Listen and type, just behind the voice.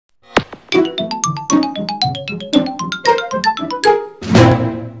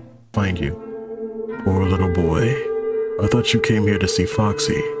thought you came here to see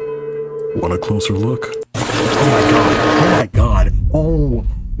Foxy. Want a closer look? Oh my god. Oh,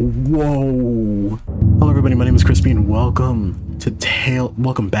 whoa. Hello everybody, my name is Crispy and welcome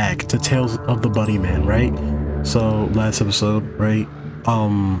back to Tales of the Bunnyman, right? So last episode, right?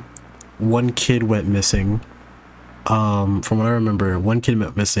 One kid went missing. From what I remember, one kid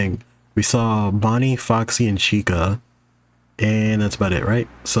went missing. We saw Bonnie, Foxy, and Chica. And that's about it, right?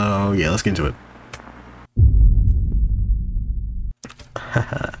 So yeah, let's get into it.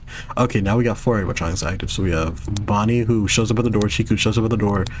 Okay, now we got 4 animatronics active. So we have Bonnie, who shows up at the door, Chica, who shows up at the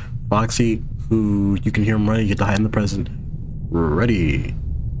door, Foxy, who you can hear him running, you get to hide in the present. Ready.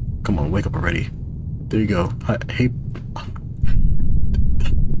 Come on, wake up already. There you go. Hey.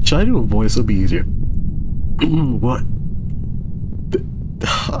 Should I do a voice? It'll be easier. What?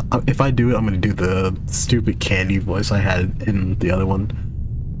 If I do it, I'm gonna do the stupid candy voice I had in the other one.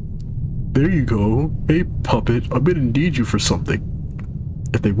 There you go. Hey, puppet, I'm gonna need you for something.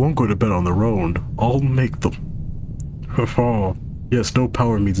 If they won't go to bed on their own, I'll make them. Yes, no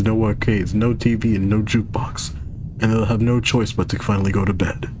power means no arcades, no TV, and no jukebox. And they'll have no choice but to finally go to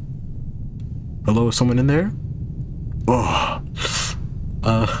bed. Hello, is someone in there? Oh.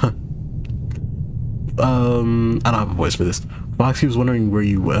 I don't have a voice for this. Foxy was wondering where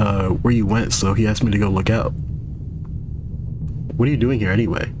you went, so he asked me to go look out. What are you doing here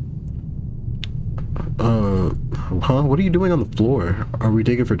anyway? Huh? What are you doing on the floor? Are we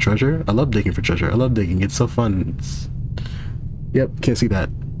digging for treasure? I love digging for treasure. I love digging. It's so fun. Yep, can't see that.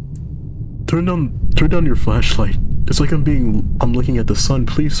 Turn down your flashlight. It's like I'm looking at the sun.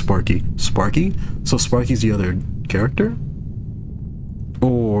 Please, Sparky. Sparky? So Sparky's the other character?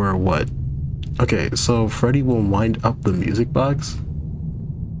 Or what? Okay, so Freddy will wind up the music box.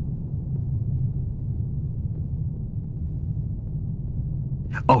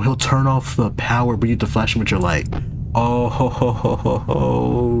 Oh, he'll turn off the power, but you have to flash him with your light. Oh, ho, ho, ho, ho,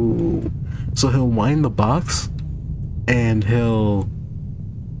 ho. So he'll wind the box, and he'll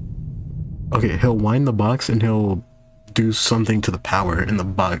wind the box, and he'll do something to the power in the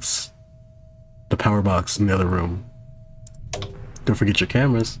box. The power box in the other room. Don't forget your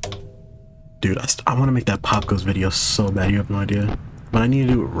cameras. Dude, I want to make that Pop Goes video so bad, you have no idea. But I need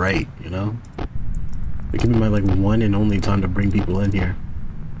to do it right, you know? It could be my, like, one and only time to bring people in here.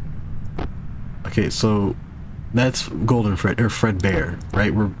 Okay, so that's Golden Fred, or Fredbear,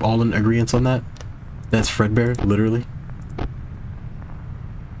 right? We're all in agreement on that? That's Fredbear, literally.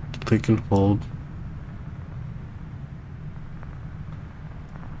 Click and hold.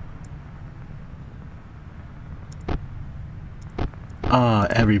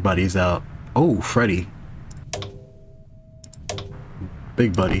 Everybody's out. Oh, Freddy.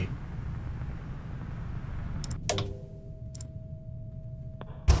 Big buddy.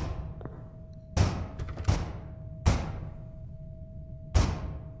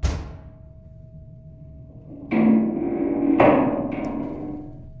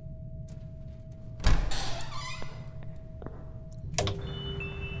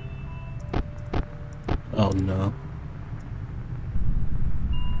 Oh no.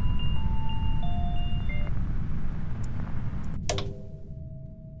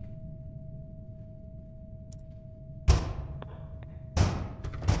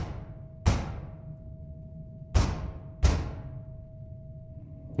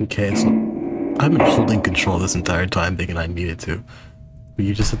 Okay, so I've been holding control this entire time thinking I needed to. But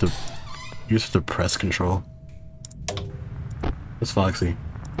you just have to press control. It's Foxy.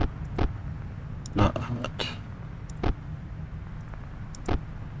 Not hot.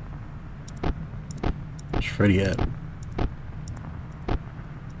 Where's Freddy at?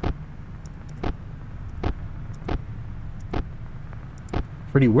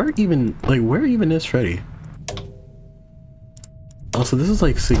 Freddy, where even is Freddy? Also, this is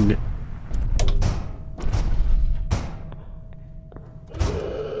like He's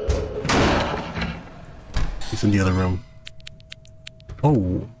in the other room.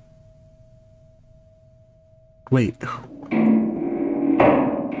 Oh. Wait.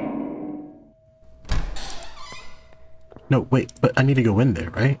 No, wait, but I need to go in there,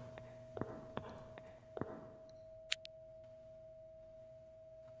 right?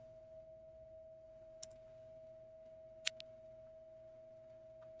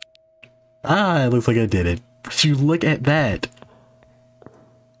 Ah, it looks like I did it. But you look at that.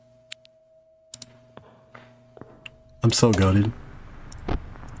 I'm so goated.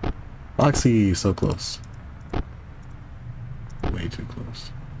 Foxy, so close. Way too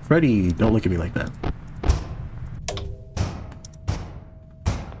close. Freddy, don't look at me like that.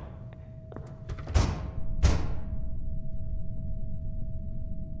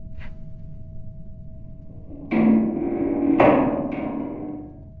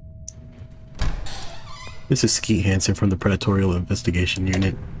 This is Skeet Hansen from the Predatorial Investigation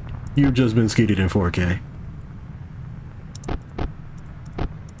Unit. You've just been skeeted in 4K.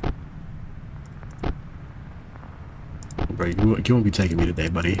 Bro, you won't be taking me today,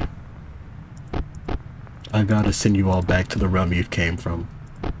 buddy. I gotta send you all back to the realm you came from.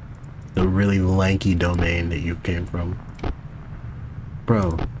 The really lanky domain that you came from.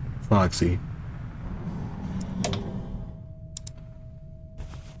 Bro, Foxy.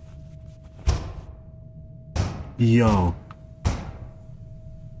 Yo.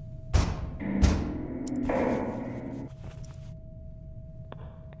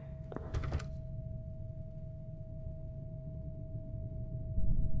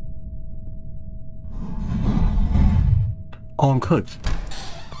 Oh, I'm cooked.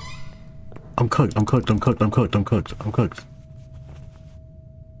 I'm cooked, I'm cooked, I'm cooked, I'm cooked, I'm cooked, I'm cooked.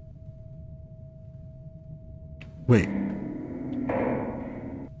 Wait.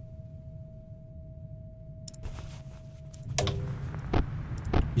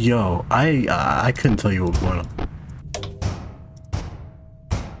 Yo, I couldn't tell you what was going on.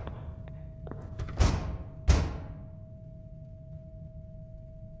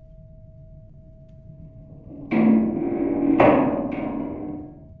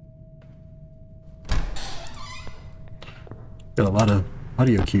 Got a lot of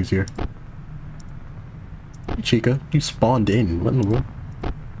audio cues here. Hey, Chica, you spawned in. What in the world?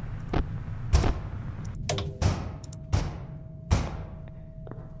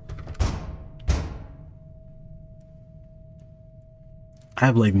 I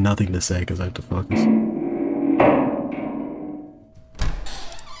have like nothing to say because I have to focus.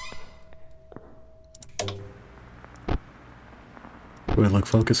 Do I look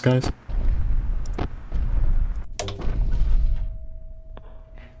focused, guys?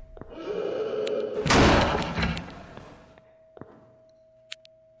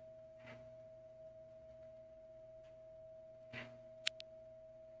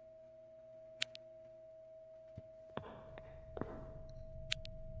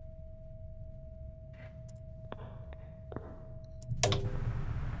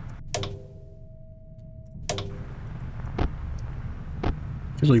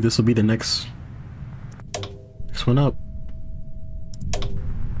 Feels like this will be the next one up.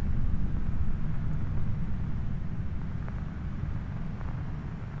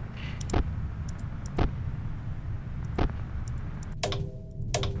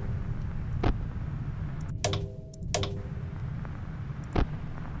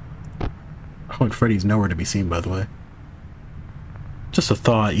 Oh, and Freddy's nowhere to be seen, by the way. Just a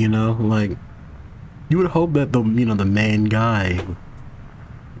thought, you know, like you would hope that the main guy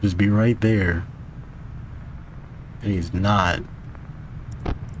just be right there, and he's not.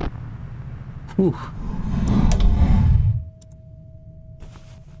 Whew.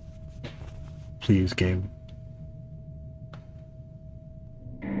 Please, game.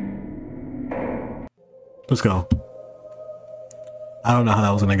 Let's go. I don't know how that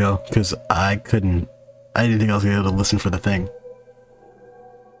was gonna go because I didn't think I was gonna be able to listen for the thing.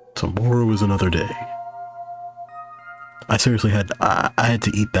 Tomorrow is another day. I seriously had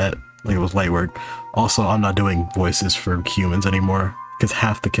to eat that like it was light work. Also, I'm not doing voices for humans anymore because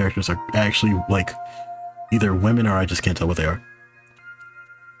half the characters are actually like either women or I just can't tell what they are.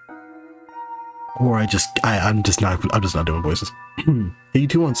 Or I'm just not doing voices. Hey, you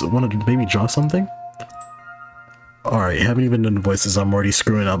two want to maybe draw something? Alright, haven't even done voices, I'm already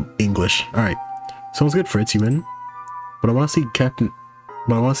screwing up English. Alright. Sounds good, Fritz, you in? But I wanna see Captain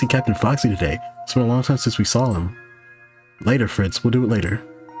Foxy today. It's been a long time since we saw him. Later, Fritz. We'll do it later.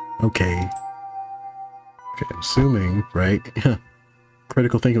 Okay. Okay, I'm assuming, right?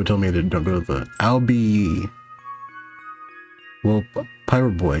 Critical thinking would tell me to don't go to the... I'll be... Well,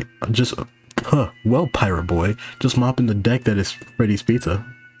 Pirate Boy. Well, Pirate Boy. Just mopping the deck that is Freddy's Pizza.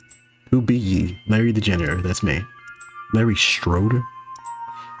 Who be ye? Larry the Janitor. That's me. Larry Strode?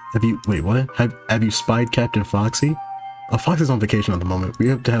 Have you... Wait, what? Have you spied Captain Foxy? Oh, Foxy's on vacation at the moment. We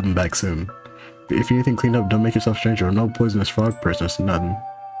have to have him back soon. If you need anything cleaned up, don't make yourself stranger. No poisonous frog person's nothing.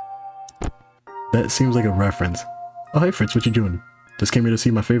 That seems like a reference. Oh, hey Fritz, what you doing? Just came here to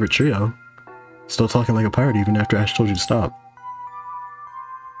see my favorite trio. Still talking like a pirate even after Ash told you to stop.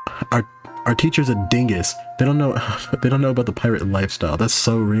 Our teacher's a dingus. They don't know about the pirate lifestyle. That's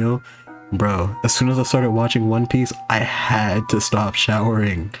so real. Bro, as soon as I started watching One Piece, I had to stop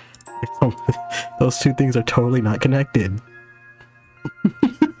showering. Those two things are totally not connected.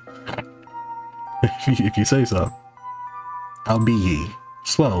 If you say so. I'll be ye.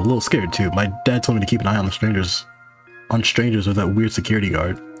 Swell, a little scared too. My dad told me to keep an eye on the strangers with that weird security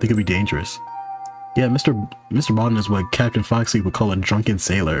guard. They could be dangerous. Yeah, Mr. Bond is what Captain Foxy would call a drunken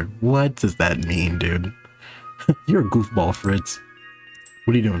sailor. What does that mean, dude? You're a goofball, Fritz.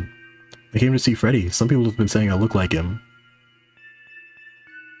 What are you doing? I came to see Freddy. Some people have been saying I look like him.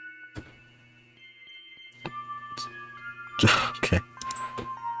 Okay.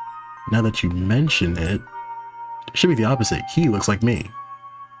 Now that you mention it, it should be the opposite. He looks like me.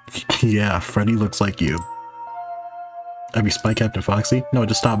 Yeah, Freddy looks like you. Have you spy Captain Foxy? No,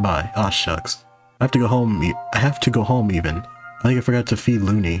 just stop by. Aw, shucks. I have to go home. I have to go home even. I think I forgot to feed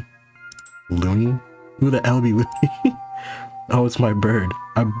Looney. Looney? Who the hell be Looney? Oh, it's my bird.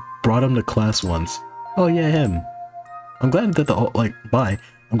 I brought him to class once. Oh yeah, him. I'm glad that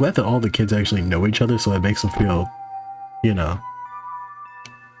I'm glad that all the kids actually know each other, so it makes them feel, you know.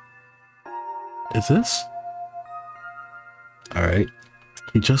 Is this? Alright.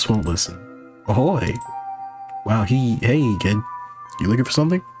 He just won't listen. Ahoy! Wow, hey kid. You looking for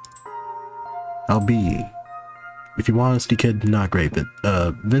something? I'll be. If you want honesty, kid, not great, but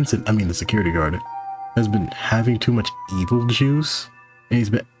Vincent, I mean the security guard, has been having too much evil juice. And he's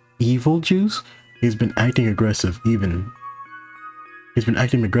been He's been acting aggressive even.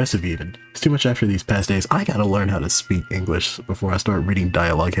 It's too much after these past days. I gotta learn how to speak English before I start reading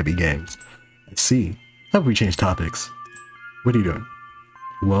dialogue heavy games. I see. How about we change topics? What are you doing?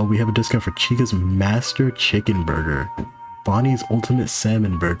 Well, we have a discount for Chica's Master Chicken Burger, Bonnie's Ultimate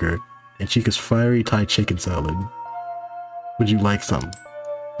Salmon Burger, and Chica's Fiery Thai Chicken Salad. Would you like some?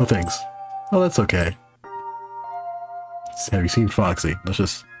 No thanks. Oh, that's okay. Have you seen Foxy? Let's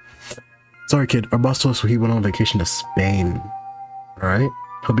just... Sorry kid, our boss told us he went on vacation to Spain. Alright?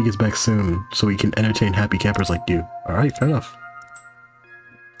 Hope he gets back soon, so we can entertain happy campers like you. Alright, fair enough.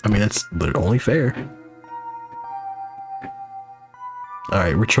 I mean, that's only fair.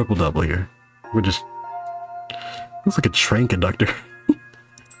 Alright, we're triple double here. We're just... Looks like a train conductor.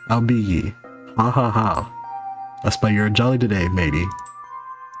 I'll be ye. Ha ha ha. I spy you're jolly today, matey.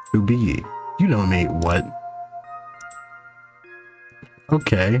 Who be ye? You know me, what?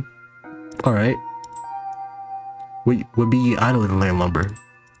 Okay. Alright. Would be ye idling lamb lumber.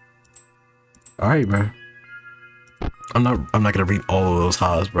 Alright, bro. I'm not gonna read all of those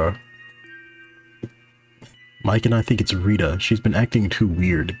ha's, bro. Mike and I think it's Rita. She's been acting too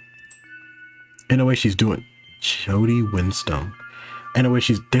weird. In a way she's doing... Jody Winstone. In a way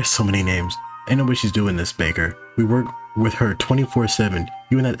there's so many names. In a way she's doing this, Baker. We work with her 24/7.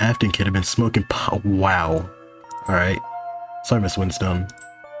 You and that Afton kid have been smoking pot. Wow. Alright. Sorry, Miss Winstone.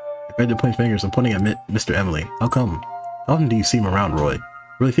 If I had to point fingers, I'm pointing at Mr. Emily. How come? How often do you see him around, Roy?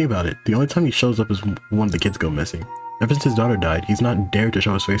 Really think about it. The only time he shows up is when one of the kids go missing. Ever since his daughter died, he's not dared to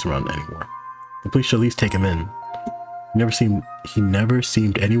show his face around anymore. The police should at least take him in. He never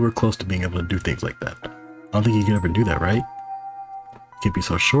seemed anywhere close to being able to do things like that. I don't think he could ever do that, right? You can't be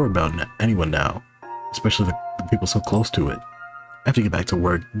so sure about anyone now, especially the people so close to it. I have to get back to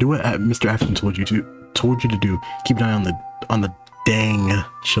work. Do what Mr. Afton told you to do. Keep an eye on the dang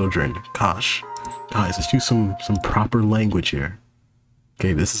children. Gosh, guys, let's use some proper language here.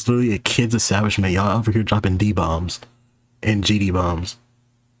 Okay, this is literally a kids establishment. Y'all over here dropping D bombs and GD bombs.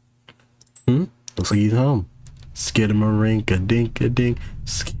 Looks like he's home. Skidamarink-a-dink-a-dink.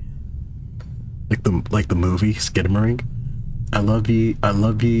 Like the movie Skidamarink. I love you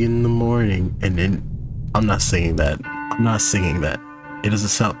in the morning. And then I'm not singing that. It doesn't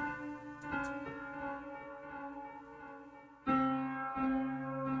sound...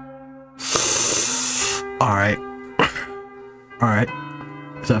 Alright. Alright.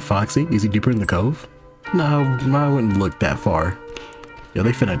 Is that Foxy? Is he deeper in the cove? No, I wouldn't look that far. Yo,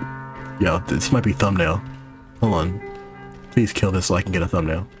 they finna... Yo, this might be thumbnail. Hold on. Please kill this so I can get a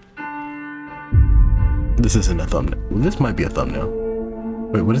thumbnail. This isn't a thumbnail. This might be a thumbnail.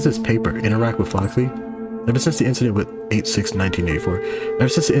 Wait, what is this paper? Interact with Foxy? Ever since the incident with 8/6/1984. Ever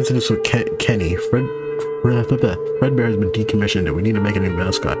since the incidents with Kenny, Fredbear has been decommissioned and we need to make a new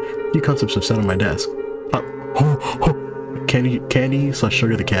mascot. New concepts have sat on my desk.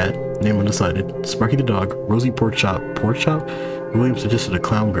 Candy/Sugar the cat, name undecided. Sparky the dog, Rosie pork chop. William suggested a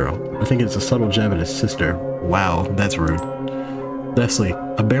clown girl. I think it's a subtle jab at his sister. Wow, that's rude. Lastly,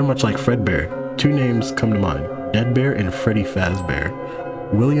 a bear much like Fredbear. Two names come to mind, Dead Bear and Freddy Fazbear.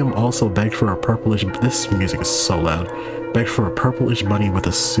 William also begged for a purplish... This music is so loud. Begged for a purplish bunny with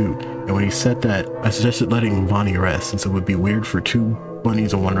a suit. And when he said that, I suggested letting Bonnie rest since it would be weird for two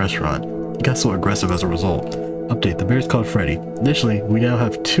bunnies in one restaurant. He got so aggressive as a result. Update, the bear's called Freddy. Additionally, we now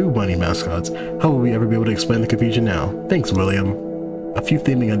have two bunny mascots. How will we ever be able to explain the confusion now? Thanks, William. A few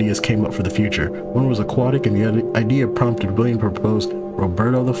theming ideas came up for the future. One was aquatic and the idea prompted William to propose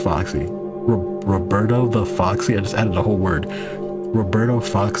Roberto the Foxy. Roberto the Foxy? I just added a whole word. Roberto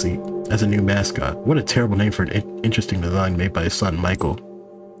Foxy as a new mascot. What a terrible name for an interesting design made by his son, Michael.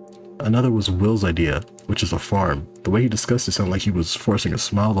 Another was Will's idea, which is a farm. The way he discussed it sounded like he was forcing a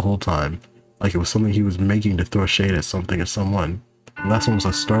smile the whole time, like it was something he was making to throw shade at something or someone. The last one was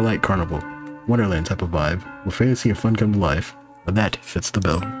a Starlight Carnival, Wonderland type of vibe, where fantasy and fun come to life, but that fits the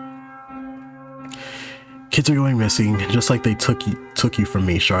bill. Kids are going missing, just like they took you from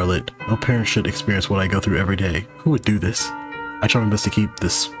me, Charlotte. No parent should experience what I go through every day. Who would do this? I try my best to keep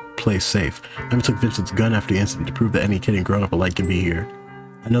this place safe. I even took Vincent's gun after the incident to prove that any kid and grown-up alike can be here.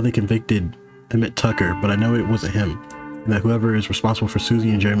 I know they convicted Emmett Tucker, but I know it wasn't him, and that whoever is responsible for Susie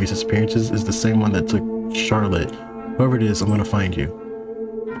and Jeremy's disappearances is the same one that took Charlotte. Whoever it is, I'm gonna find you.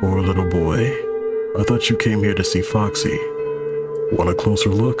 Poor little boy. I thought you came here to see Foxy. Want a closer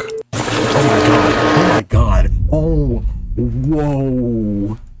look? Oh my god. Oh my god. Oh,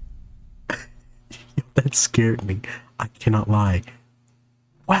 whoa. That scared me. I cannot lie.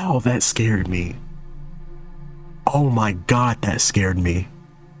 Wow, that scared me. Oh my god, that scared me.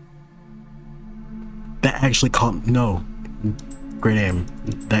 That actually caught me. No. Great aim.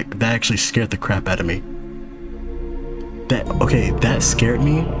 That actually scared the crap out of me. Okay, that scared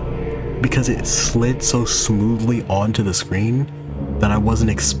me because it slid so smoothly onto the screen that I wasn't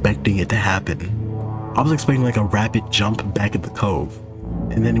expecting it to happen. I was expecting like a rapid jump back at the cove.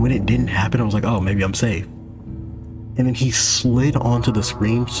 And then when it didn't happen, I was like, oh, maybe I'm safe. And then he slid onto the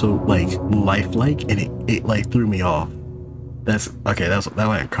screen so like lifelike, and it like threw me off. That's okay, that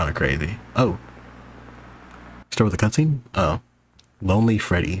went kind of crazy. Oh. Start with the cutscene? Oh. Lonely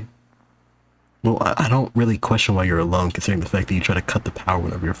Freddy. Well, I don't really question why you're alone, considering the fact that you try to cut the power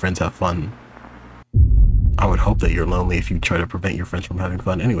whenever your friends have fun. I would hope that you're lonely if you try to prevent your friends from having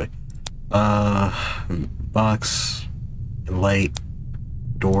fun. Anyway. Box. Light.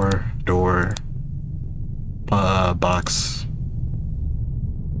 Door. Box.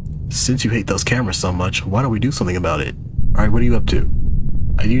 Since you hate those cameras so much, why don't we do something about it? Alright, what are you up to?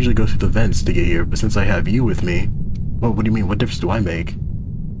 I usually go through the vents to get here, but since I have you with me... Well, what do you mean? What difference do I make?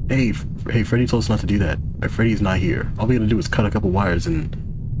 Hey, Freddy told us not to do that. Freddy's not here. All we gotta do is cut a couple wires and...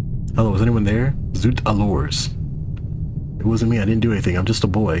 Hello, is anyone there? Zoot allures. It wasn't me, I didn't do anything, I'm just a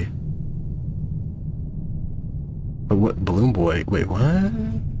boy. But what? Balloon boy? Wait, what?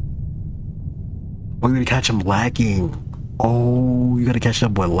 Oh, you gotta catch him lacking. Oh, you gotta catch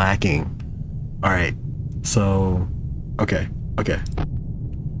that boy lacking. Alright, so... Okay.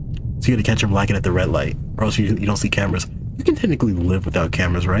 So you gotta catch him lacking at the red light, or else you don't see cameras. You can technically live without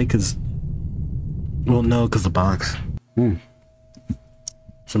cameras, right? Because... Well, no, because the box.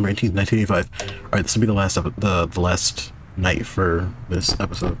 December 18th, 1985. Alright, this will be the last night for this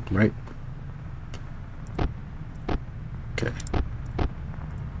episode, right? Okay.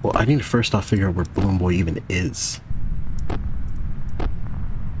 Well, I need to first off figure out where Balloon Boy even is.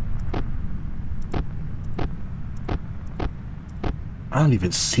 I don't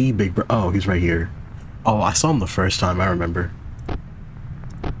even see Big Bro. Oh, he's right here. Oh, I saw him the first time, I remember.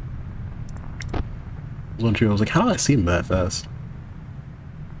 I was like, how did I see him that fast?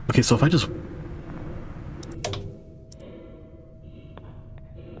 Okay, so if I just...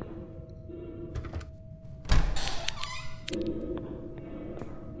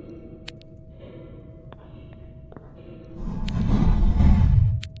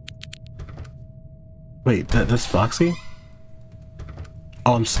 Wait, that's Foxy?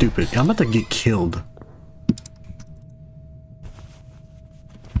 Oh, I'm stupid. I'm about to get killed.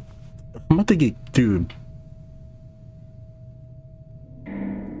 I'm about to get... Dude.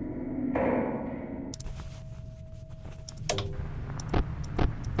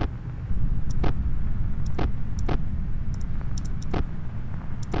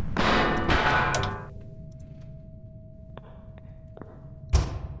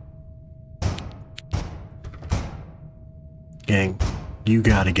 Gang, you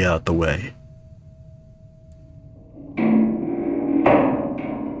gotta get out the way.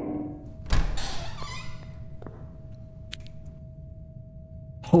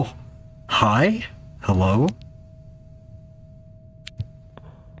 Oh, hi? Hello?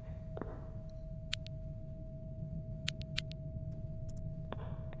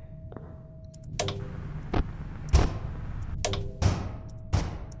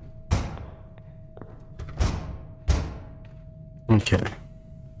 Okay.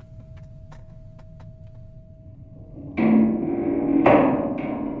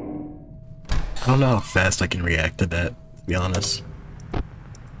 I don't know how fast I can react to that, to be honest.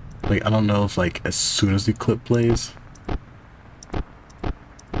 Like, I don't know if, like, as soon as the clip plays...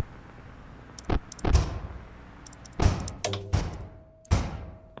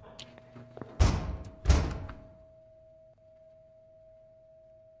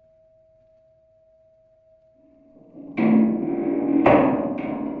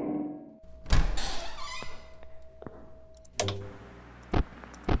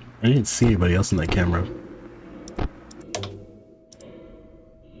 I didn't see anybody else in that camera.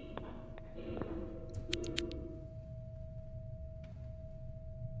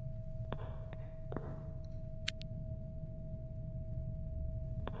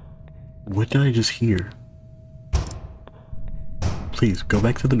 What did I just hear? Please, go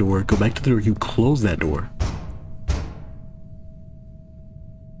back to the door. Go back to the door. You close that door.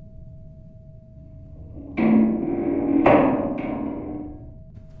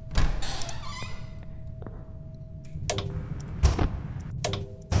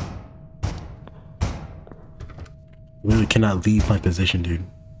 Literally cannot leave my position, dude.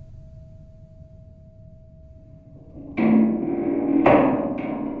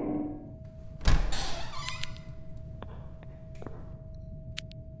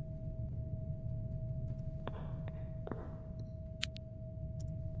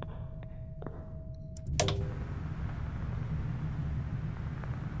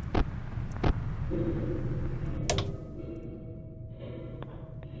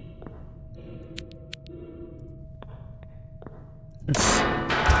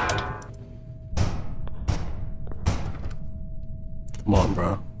 Come on,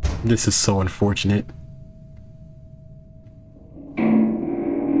 bro. This is so unfortunate.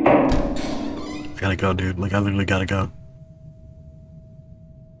 Gotta go, dude. Like, I literally gotta go.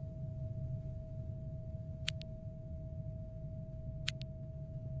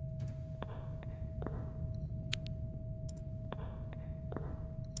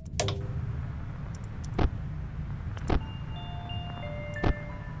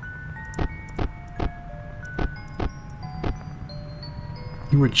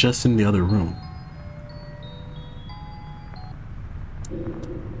 You were just in the other room.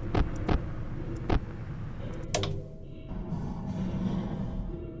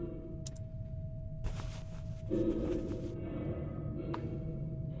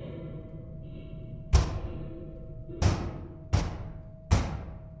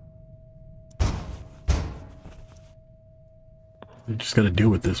 You just gotta deal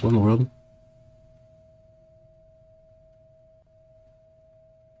with this. What in the world?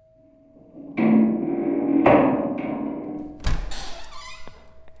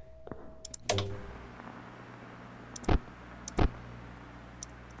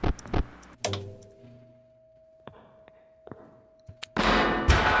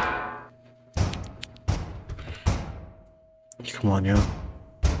 Come on, yo. I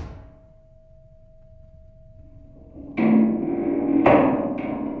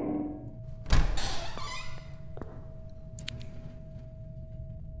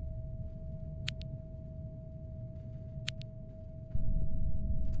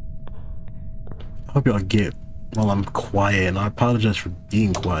hope y'all get while I'm quiet, and I apologize for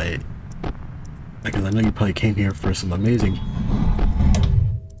being quiet. Because I know you probably came here for some amazing...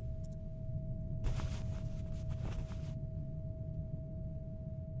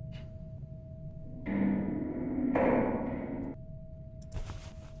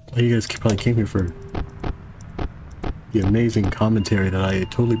 You guys probably came here for the amazing commentary that I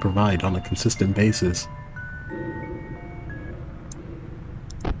totally provide on a consistent basis.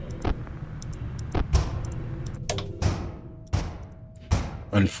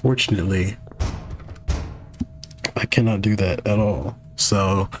 Unfortunately, I cannot do that at all.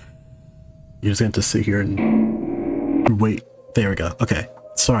 So you're just going to have to sit here and wait. There we go. Okay.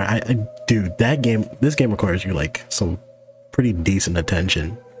 Sorry, dude, this game requires you like some pretty decent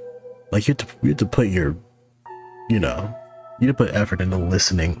attention. Like you have to put your, you have to put effort into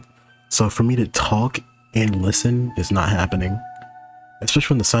listening. So for me to talk and listen is not happening.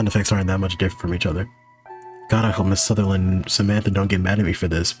 Especially when the sound effects aren't that much different from each other. God, I hope Miss Sutherland and Samantha don't get mad at me for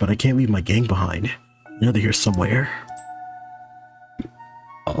this, but I can't leave my gang behind. You know they're here somewhere.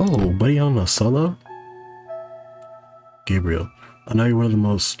 Oh, buddy on a solo? Gabriel, I know you're one of the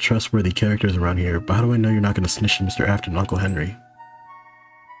most trustworthy characters around here, but how do I know you're not going to snitch to Mr. Afton and Uncle Henry?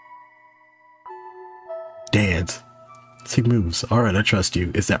 Dance. Sick moves. Alright, I trust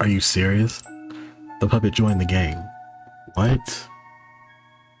you. Are you serious? The puppet joined the gang. What?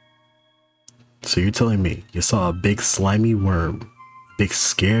 So you're telling me you saw a big slimy worm, big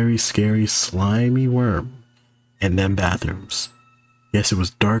scary slimy worm in them bathrooms? Yes, it was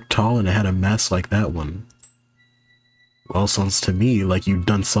dark, tall, and it had a mask like that one. Well, sounds to me like you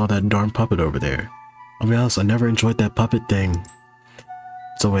done saw that darn puppet over there. I'll be honest, I never enjoyed that puppet thing.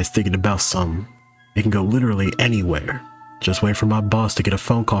 It's always thinking about something. It can go literally anywhere. Just wait for my boss to get a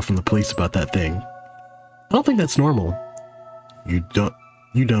phone call from the police about that thing. I don't think that's normal. You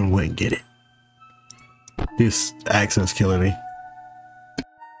done wouldn't get it. This accent's killing me.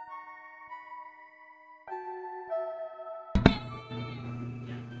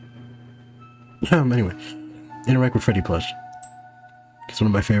 Anyway, interact with Freddy plush. He's one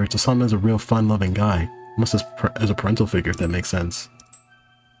of my favorites. I saw him as a real fun-loving guy. Almost as a parental figure, if that makes sense.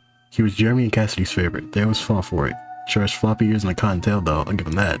 He was Jeremy and Cassidy's favorite. They always fought for it. Sure has floppy ears and a cottontail though, I'll give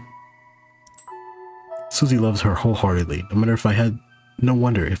him that. Susie loves her wholeheartedly. No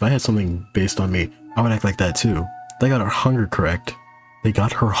wonder, if I had something based on me, I would act like that too. They got her hunger correct. They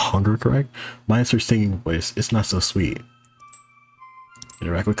got her hunger correct? Minus her singing voice, it's not so sweet.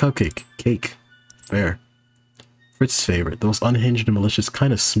 Interact with Cupcake. Cake. Fair. Fritz's favorite, the most unhinged and malicious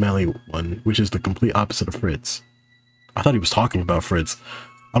kind of smelly one, which is the complete opposite of Fritz. I thought he was talking about Fritz.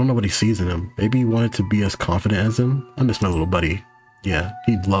 I don't know what he sees in him. Maybe he wanted to be as confident as him? I miss my little buddy. Yeah,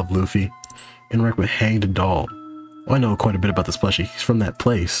 he'd love Luffy. Interact with Hanged Doll. Oh, I know quite a bit about this plushie. He's from that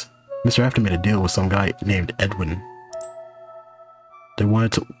place. Mr. After made a deal with some guy named Edwin. They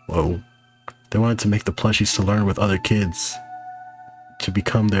wanted to make the plushies to learn with other kids. To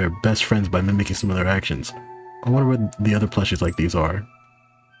become their best friends by mimicking some of their actions. I wonder what the other plushies like these are.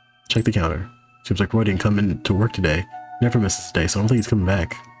 Check the counter. Seems like Roy didn't come in to work today. Never misses a day, so I don't think he's coming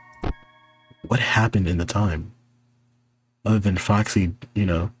back. What happened in the time? Other than Foxy, you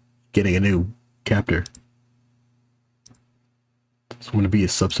know, getting a new captor. So I'm gonna be a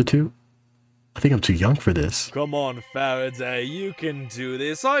substitute? I think I'm too young for this. Come on, Faraday, you can do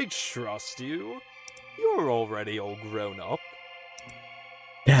this. I trust you. You're already all grown up.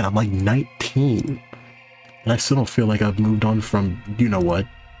 Dad, I'm like 19. And I still don't feel like I've moved on from you know what.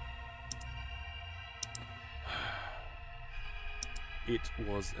 It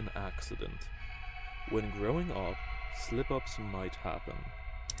was an accident. When growing up, slip-ups might happen.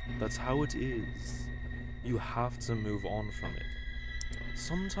 That's how it is. You have to move on from it.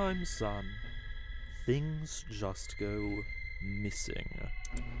 Sometimes, son, things just go missing.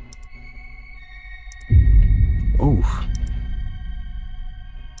 Oh.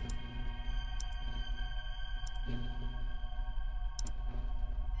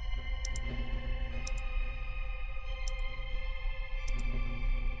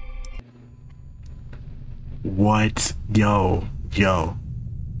 What? Yo. Yo.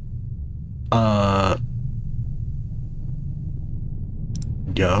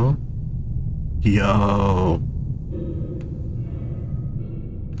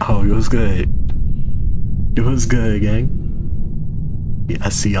 Oh, it was good. It was good, gang. Yeah, I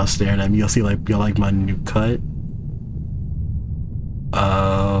see y'all staring at me. Y'all see y'all like my new cut?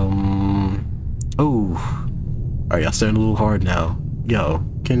 Oh. Alright, y'all staring a little hard now. Yo,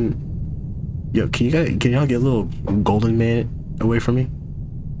 can y'all get a little golden man away from me?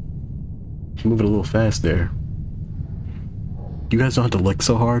 Moving a little fast there. You guys don't have to look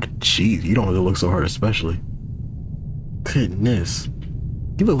so hard? Jeez, you don't have to look so hard especially. Goodness.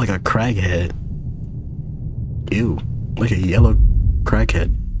 You look like a crackhead. Ew. Like a yellow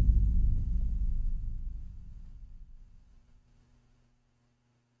crackhead.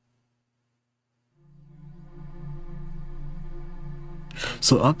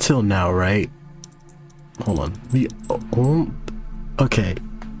 So up till now, right? Hold on. Okay.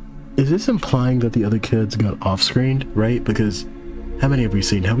 Is this implying that the other kids got off-screened, right? Because how many have we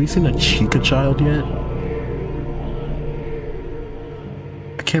seen? Have we seen a Chica child yet?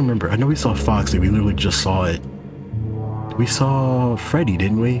 I can't remember. I know we saw Foxy. We literally just saw it. We saw Freddy,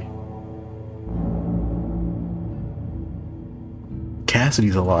 didn't we?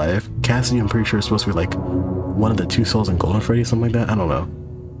 Cassidy's alive. Cassidy, I'm pretty sure, is supposed to be like one of the two souls in Golden Freddy, something like that. I don't know.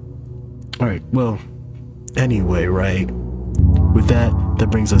 Alright, well, anyway, right? With that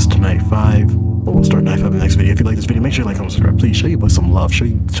brings us to night 5. But we'll start night 5 in the next video. If you like this video, make sure you like, comment, subscribe. Please show your boy some love. Show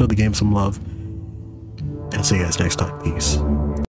the game some love. And I'll see you guys next time. Peace.